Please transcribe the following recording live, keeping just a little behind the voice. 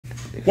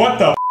What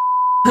the?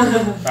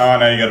 Oh,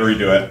 now you gotta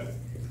redo it.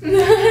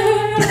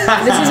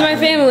 This is my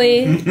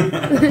family.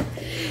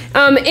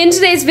 In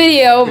today's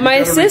video,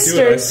 my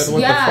sisters.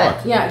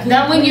 Yeah.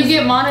 That when you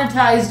get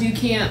monetized, you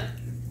can't.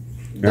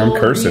 Yeah, I'm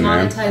cursing,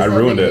 man. I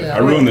ruined it. I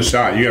ruined the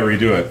shot. You gotta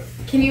redo it.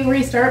 Can you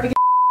restart? Because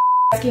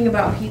asking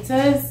about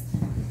pizzas,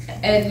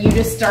 and you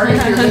just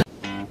started your.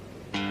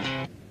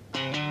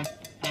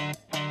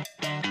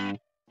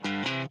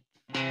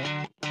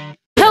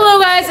 Hello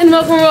guys, and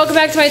welcome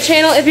back to my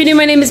channel. If you're new,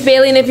 my name is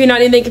Bailey, and if you're not,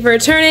 thank you for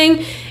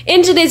returning.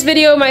 In today's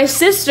video, my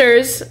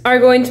sisters are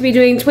going to be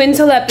doing twin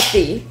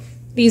telepathy.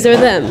 These are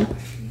them.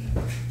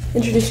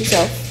 Introduce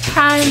yourself.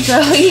 Hi, I'm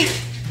Zoe.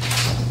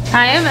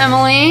 Hi, I'm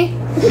Emily.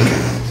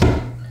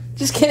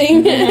 Just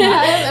kidding.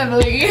 Hi, I'm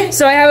Emily.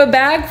 So I have a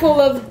bag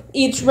full of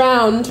each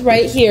round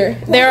right here.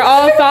 They're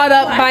all thought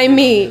up by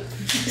me.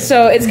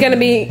 So it's gonna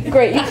be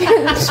great. You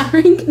can't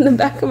drink in the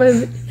back of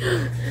my...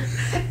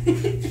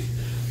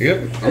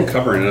 Yep, I'm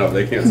covering it up.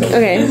 They can't tell.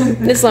 Okay,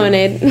 it's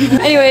lemonade.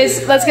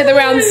 Anyways, let's get the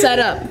round set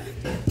up.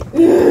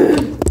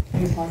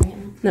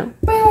 No.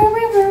 Do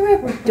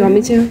you want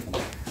me to?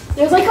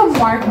 There's like a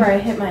mark where I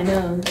hit my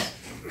nose.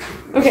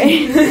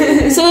 Okay.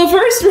 So the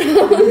first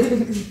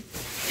round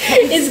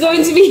is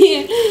going to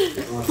be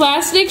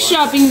plastic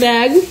shopping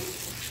bag.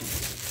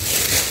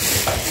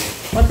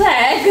 What the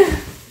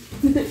heck?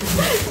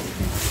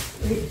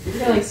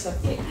 They're like so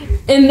thick.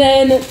 And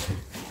then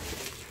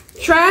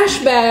trash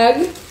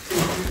bag.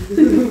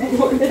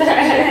 What the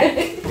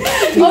heck?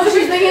 Oh,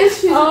 she's thinking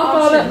she's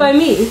All thought up by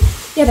me.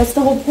 Yeah, that's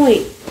the whole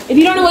point. If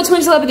you don't know what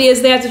twin telepathy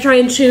is, they have to try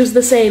and choose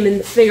the same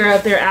and figure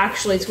out they're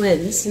actually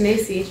twins. Can they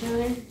see each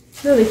other?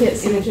 No, they can't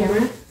see the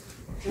camera.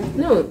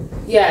 No.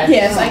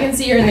 Yes, I can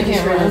see her in the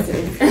camera.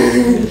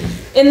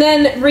 And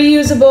then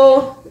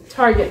reusable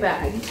Target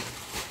bag.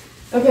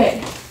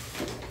 Okay.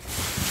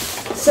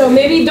 So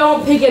maybe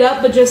don't pick it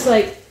up, but just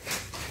like,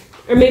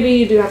 or maybe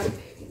you do have to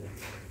pick it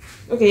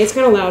up. Okay, it's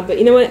kind of loud, but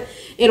you know what?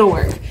 It'll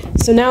work.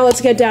 So now let's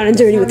get down and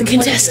dirty with the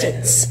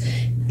contestants.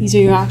 These are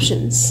your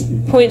options.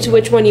 Point to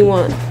which one you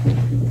want.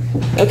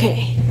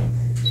 Okay.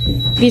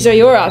 These are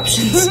your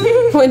options.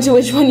 Point to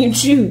which one you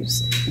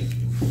choose.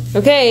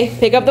 Okay,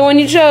 pick up the one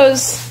you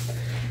chose.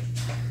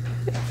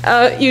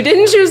 You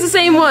didn't choose the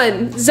same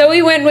one.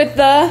 Zoe went with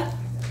the...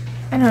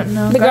 I don't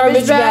know. The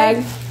garbage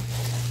bag.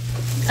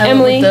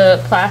 Emily. With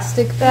the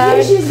plastic bag.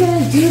 Maybe she's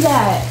gonna do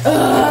that.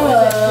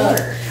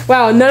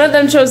 Wow, none of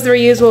them chose the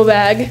reusable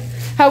bag.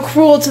 How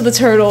cruel to the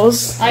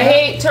turtles. I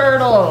hate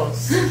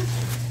turtles.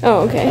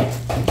 Oh, okay.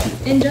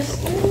 And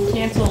just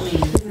Cancel me.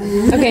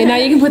 Okay, now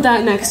you can put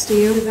that next to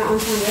you.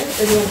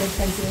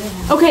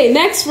 Okay,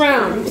 next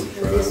round.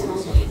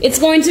 It's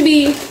going to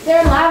be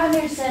they're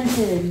lavender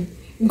scented.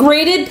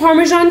 grated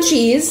Parmesan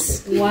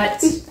cheese.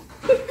 What?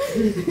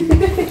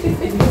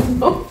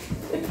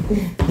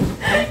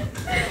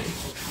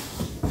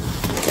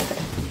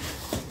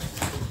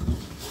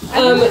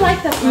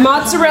 Like the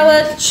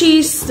mozzarella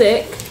cheese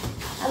stick.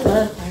 I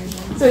love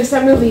Parmesan. So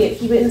stop moving it.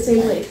 Keep it in the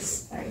same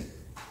place.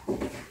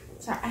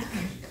 Sorry.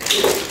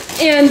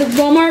 And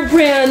Walmart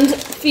brand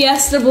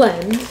Fiesta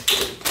blend.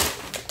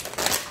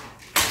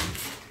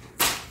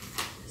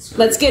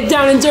 Let's get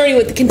down and dirty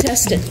with the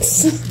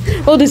contestants.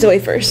 We'll do Zoe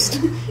first.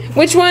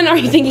 Which one are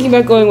you thinking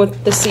about going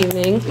with this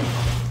evening?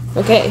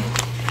 Okay.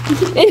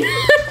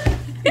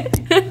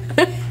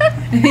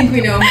 I think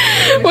we know.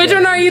 Which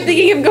one are you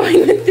thinking of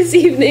going with this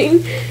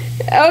evening?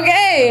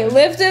 Okay,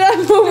 lift it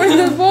up over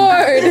the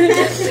board.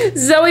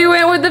 Zoe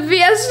went with the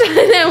Fiesta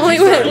and Emily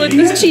went with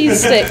the cheese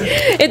stick.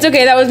 It's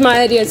okay, that was my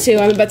idea too.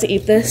 I'm about to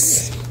eat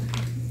this.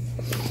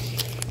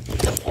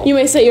 You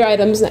may set your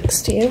items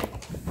next to you.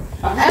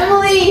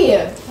 Emily!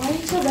 Why are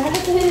you so bad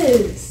at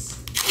this?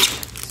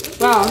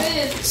 Wow.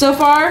 So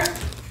far,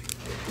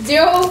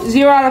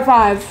 0 out of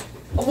 5.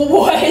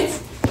 What?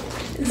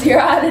 0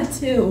 out of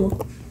 2.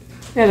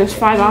 Yeah, there's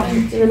 5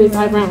 options. There's gonna be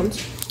 5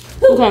 rounds.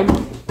 Okay.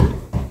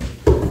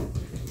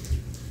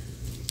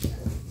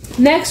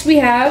 Next we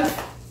have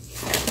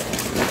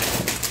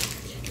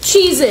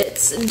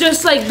Cheez-Its.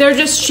 Just like, they're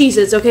just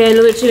Cheez-Its, okay? I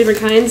know they're 2 different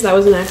kinds. That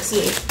was an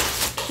accident.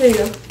 There you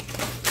go.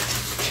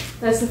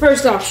 That's the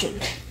first option.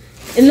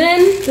 And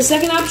then the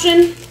second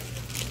option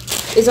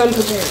is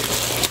unprepared.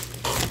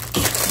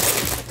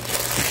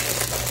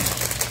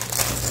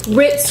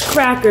 Ritz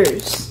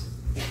crackers.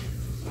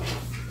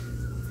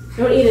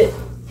 Don't eat it.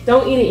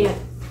 Don't eat it yet.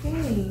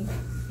 Okay.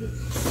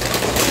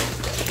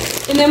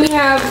 And then we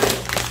have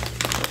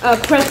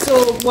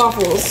pretzel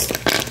waffles.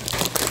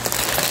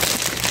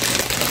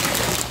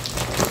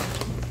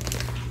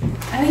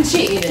 I think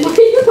she ate it. Why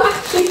are you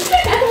laughing?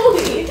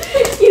 Emily,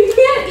 you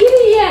can't eat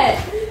it yet.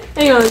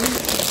 Hang on.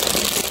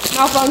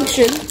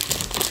 Malfunction.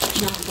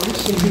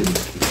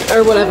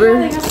 Or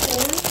whatever.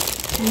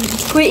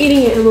 Quit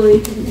eating it,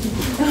 Emily.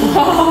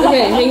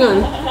 Okay, hang on.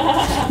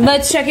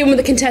 Let's check in with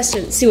the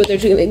contestants, see what they're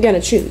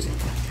gonna choose.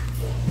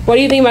 What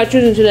do you think about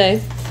choosing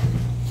today?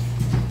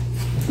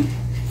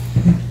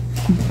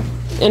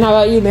 And how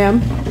about you,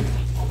 ma'am?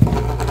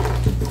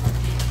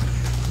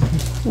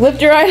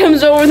 Lift your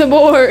items over the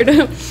board.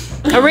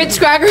 A Ritz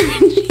cracker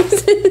and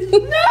cheese.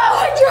 No,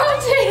 I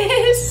dropped it.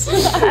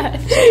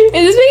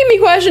 It is making me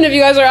question if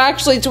you guys are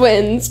actually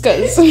twins,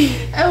 because...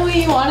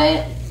 Ellie, you want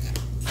it?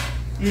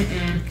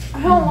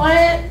 I don't want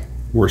it.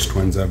 Worst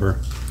twins ever.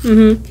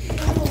 Mm-hmm.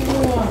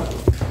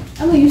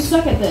 Ellie, you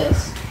suck at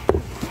this.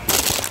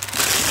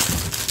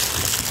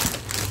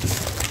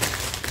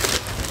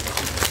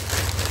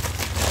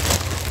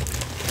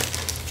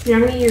 You're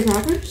not gonna eat your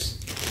crackers?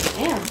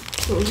 Damn.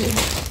 Okay.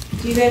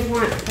 Do you guys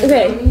want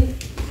Okay.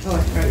 Oh, I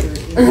forgot you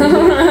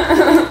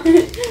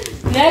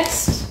were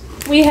Next,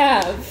 we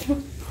have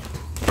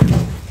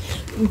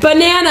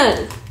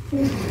banana.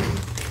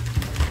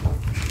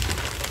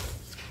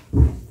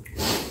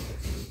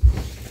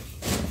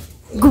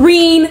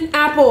 Green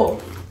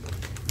apple.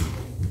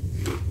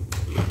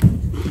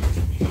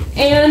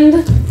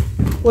 And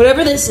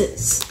whatever this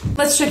is.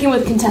 Let's check in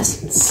with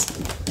contestants.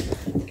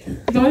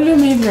 Don't do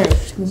me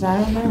first, because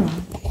I don't know.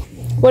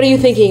 What are you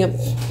thinking of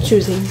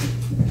choosing?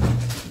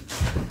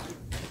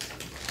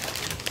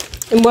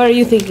 And what are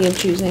you thinking of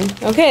choosing?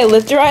 Okay,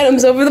 lift your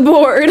items over the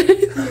board.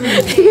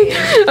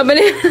 A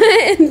banana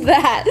and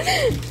that.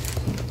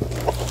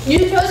 You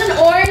chose an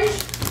orange?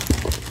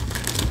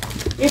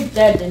 You're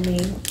dead to me.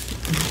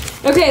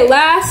 Okay,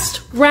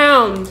 last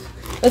round.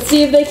 Let's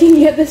see if they can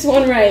get this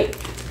one right.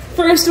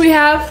 First we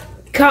have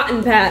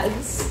cotton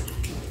pads.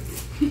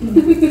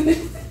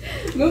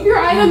 Move your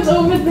items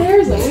over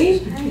there,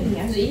 Zoe.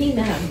 I was eating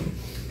them.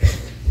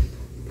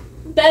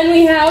 Then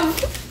we have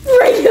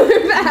regular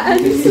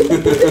pads.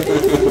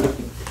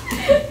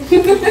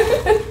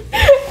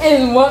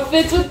 And what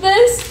fits with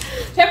this?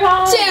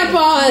 Tampons.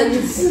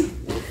 Tampons.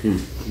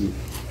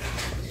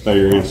 Thought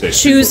you were gonna say.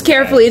 Choose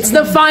carefully. It's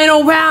the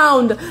final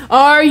round.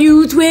 Are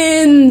you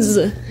twins?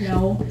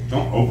 No.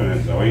 Don't open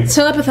it, Zoe.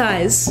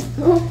 Telepathize.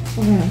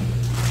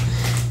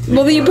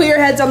 Well, then you put your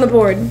heads on the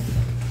board.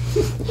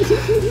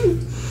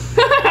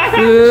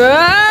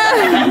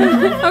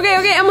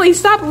 Okay, Emily,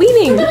 stop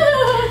leaning.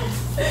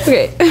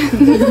 Okay.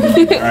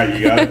 Alright,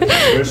 you got it.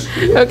 Push.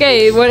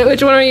 Okay,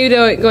 which one are you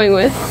going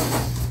with?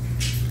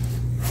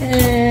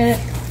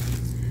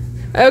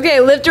 Okay,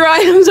 lift your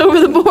items over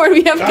the board.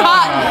 We have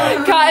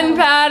cotton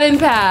pad and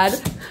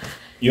pad.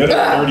 You had a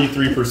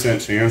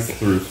 33% chance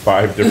through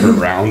 5 different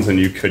rounds and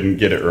you couldn't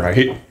get it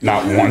right.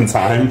 Not one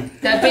time.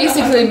 That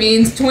basically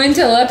means twin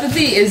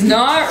telepathy is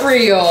not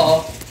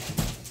real.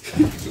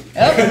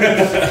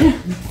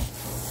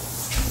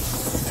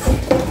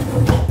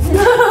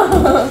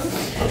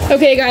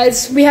 Okay,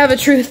 guys, we have a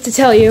truth to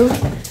tell you.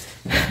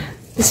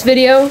 This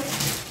video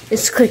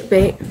is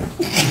clickbait.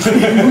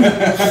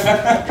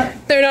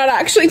 They're not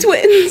actually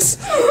twins.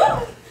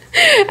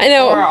 I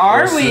know. Or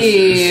are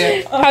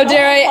we? How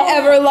dare I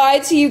ever lie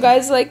to you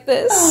guys like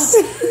this?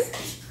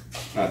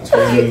 Not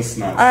twins,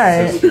 not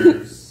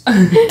sisters.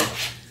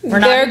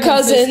 They're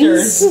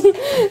cousins.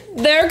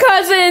 They're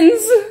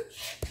cousins.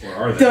 Where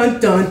are they? Dun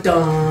dun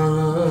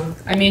dun.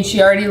 I mean,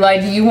 she already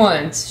lied to you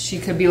once. She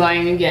could be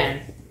lying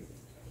again.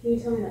 Can you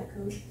tell me that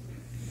code?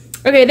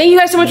 Okay, thank you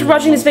guys so much for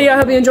watching this video. I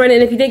hope you enjoyed it.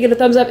 And if you did, give it a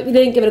thumbs up. If you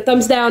didn't, give it a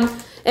thumbs down.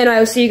 And I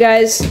will see you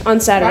guys on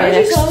Saturday,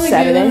 next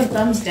Saturday. Give them a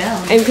thumbs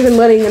down? I'm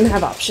letting them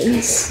have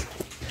options.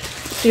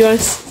 Do you want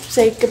to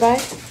say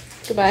goodbye?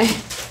 Goodbye.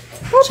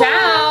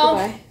 Ciao.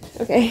 Goodbye.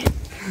 Okay.